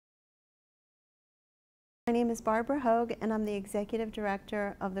My name is Barbara Hogue, and I'm the Executive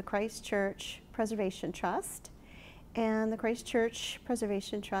Director of the Christ Church Preservation Trust. And the Christ Church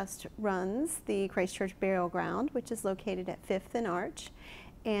Preservation Trust runs the Christ Church Burial Ground, which is located at 5th and Arch.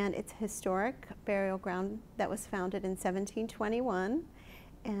 And it's a historic burial ground that was founded in 1721.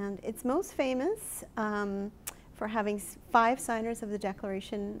 And it's most famous for having 5 signers of the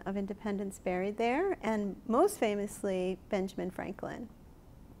Declaration of Independence buried there, and most famously, Benjamin Franklin.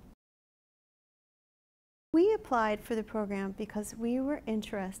 We applied for the program because we were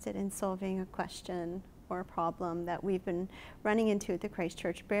interested in solving a question or a problem that we've been running into at the Christ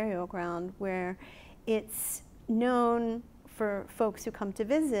Church Burial Ground, where it's known for folks who come to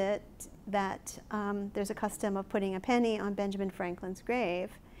visit that there's a custom of putting a penny on Benjamin Franklin's grave,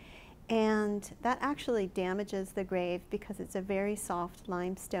 and that actually damages the grave because it's a very soft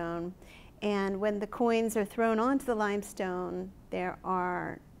limestone, and when the coins are thrown onto the limestone, there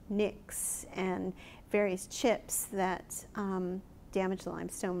are nicks and various chips that damage the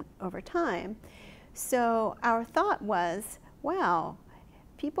limestone over time. So our thought was, wow,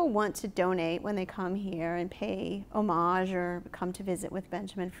 people want to donate when they come here and pay homage or come to visit with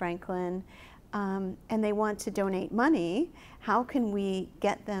Benjamin Franklin, and they want to donate money. How can we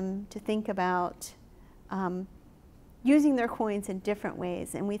get them to think about using their coins in different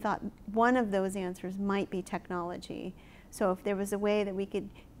ways? And we thought one of those answers might be technology. So if there was a way that we could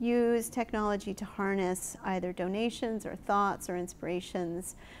use technology to harness either donations or thoughts or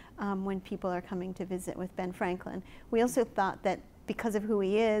inspirations when people are coming to visit with Ben Franklin. We also thought that because of who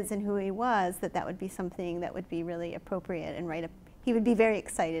he is and who he was, that would be something that would be really appropriate and right up. He would be very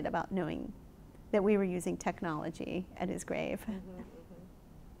excited about knowing that we were using technology at his grave.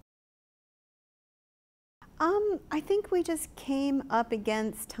 I think we just came up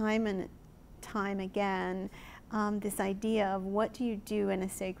against time and time again this idea of what do you do in a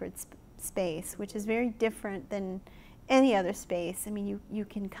sacred space, which is very different than any other space. I mean, you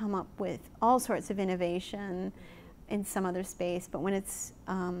can come up with all sorts of innovation in some other space, but when it's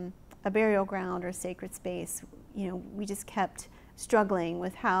a burial ground or a sacred space, you know, we just kept struggling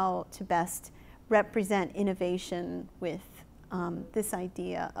with how to best represent innovation with this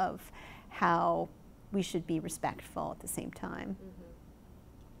idea of how we should be respectful at the same time.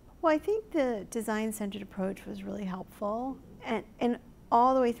 Well, I think the design-centered approach was really helpful, and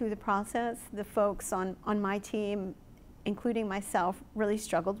all the way through the process, the folks on my team, including myself, really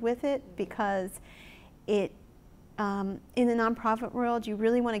struggled with it because it, in the nonprofit world, you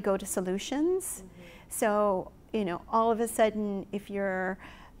really want to go to solutions. So, you know, all of a sudden, if you're,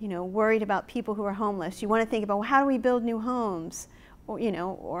 you know, worried about people who are homeless, you want to think about, well, how do we build new homes? Or, you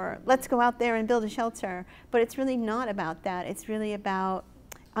know, or let's go out there and build a shelter. But it's really not about that. It's really about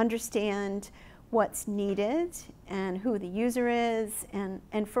understand what's needed and who the user is,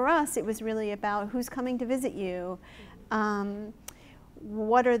 and for us it was really about who's coming to visit you,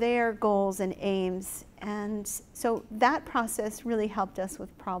 what are their goals and aims, and so that process really helped us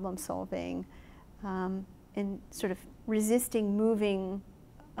with problem solving and sort of resisting moving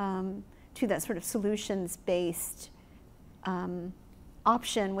to that sort of solutions-based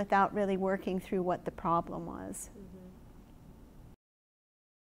option without really working through what the problem was.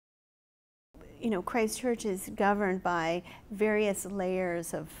 You know, Christ Church is governed by various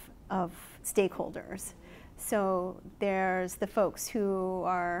layers of stakeholders. So there's the folks who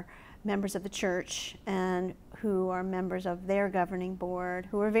are members of the church and who are members of their governing board,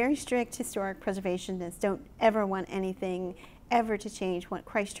 who are very strict historic preservationists, don't ever want anything ever to change, want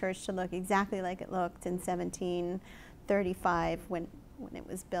Christ Church to look exactly like it looked in 1735 when it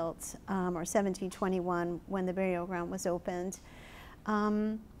was built, or 1721 when the burial ground was opened.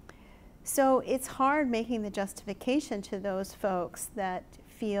 So it's hard making the justification to those folks that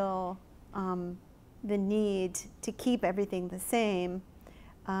feel the need to keep everything the same.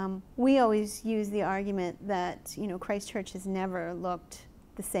 We always use the argument that, you know, Christ Church has never looked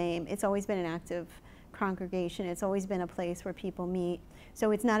the same. It's always been an active congregation. It's always been a place where people meet.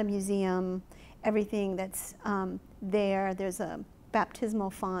 So it's not a museum. Everything that's there's a baptismal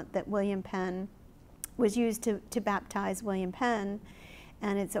font that William Penn was used to baptize William Penn,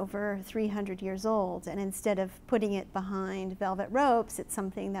 and it's over 300 years old, and instead of putting it behind velvet ropes, it's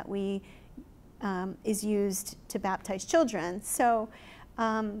something that we is used to baptize children. So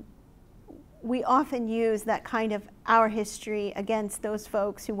we often use that kind of our history against those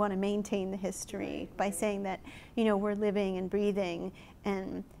folks who want to maintain the history by saying that, you know, we're living and breathing,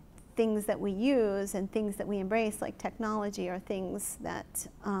 and things that we use and things that we embrace, like technology, are things that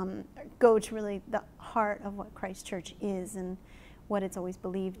go to really the heart of what Christ Church is and what it's always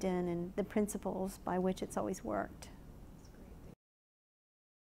believed in and the principles by which it's always worked.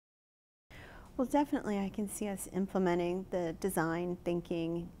 Well, definitely I can see us implementing the design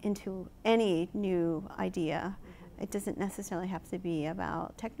thinking into any new idea. It doesn't necessarily have to be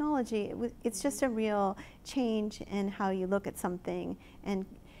about technology. It's just a real change in how you look at something, and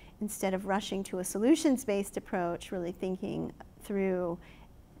instead of rushing to a solutions-based approach, really thinking through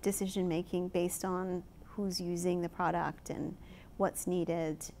decision making based on who's using the product and what's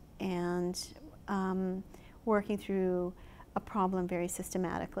needed, and working through a problem very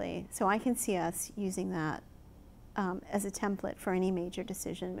systematically. So I can see us using that as a template for any major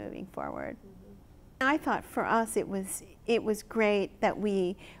decision moving forward. I thought for us it was great that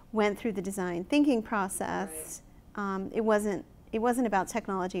we went through the design thinking process. Right. It wasn't about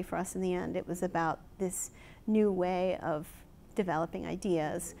technology for us in the end. It was about this new way of developing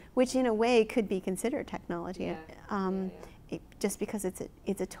ideas, which in a way could be considered technology. Just because it's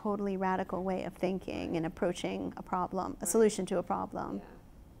a totally radical way of thinking and approaching a problem, a solution to a problem. Yeah.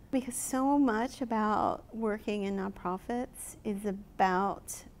 Because so much about working in nonprofits is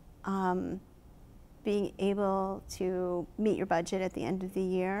about being able to meet your budget at the end of the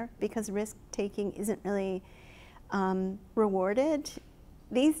year, because risk taking isn't really rewarded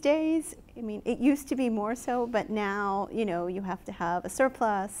these days. I mean, it used to be more so, but now, you know, you have to have a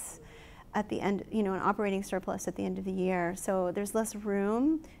surplus at the end, you know, an operating surplus at the end of the year. So there's less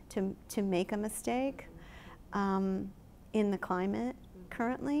room to make a mistake in the climate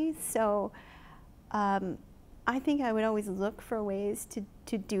currently. So I think I would always look for ways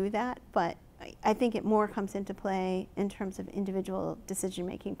to do that, but I think it more comes into play in terms of individual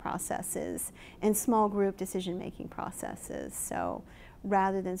decision-making processes and small group decision-making processes. So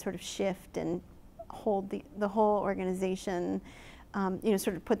rather than sort of shift and hold the whole organization, you know,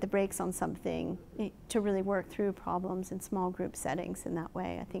 sort of put the brakes on something, to really work through problems in small group settings in that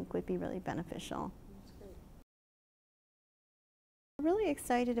way, I think would be really beneficial. That's great. We're really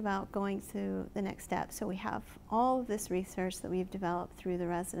excited about going through the next step. So we have all of this research that we've developed through the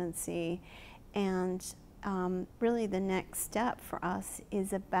residency, and really the next step for us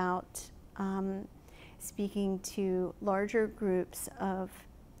is about speaking to larger groups of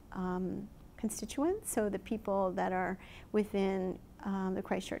constituents, so the people that are within the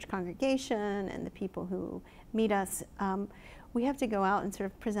Christchurch congregation and the people who meet us. We have to go out and sort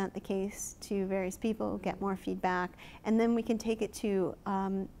of present the case to various people, get more feedback, and then we can take it to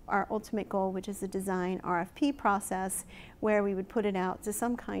our ultimate goal, which is the design RFP process, where we would put it out to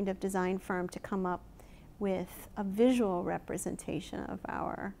some kind of design firm to come up with a visual representation of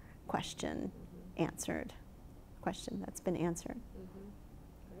our question that's been answered.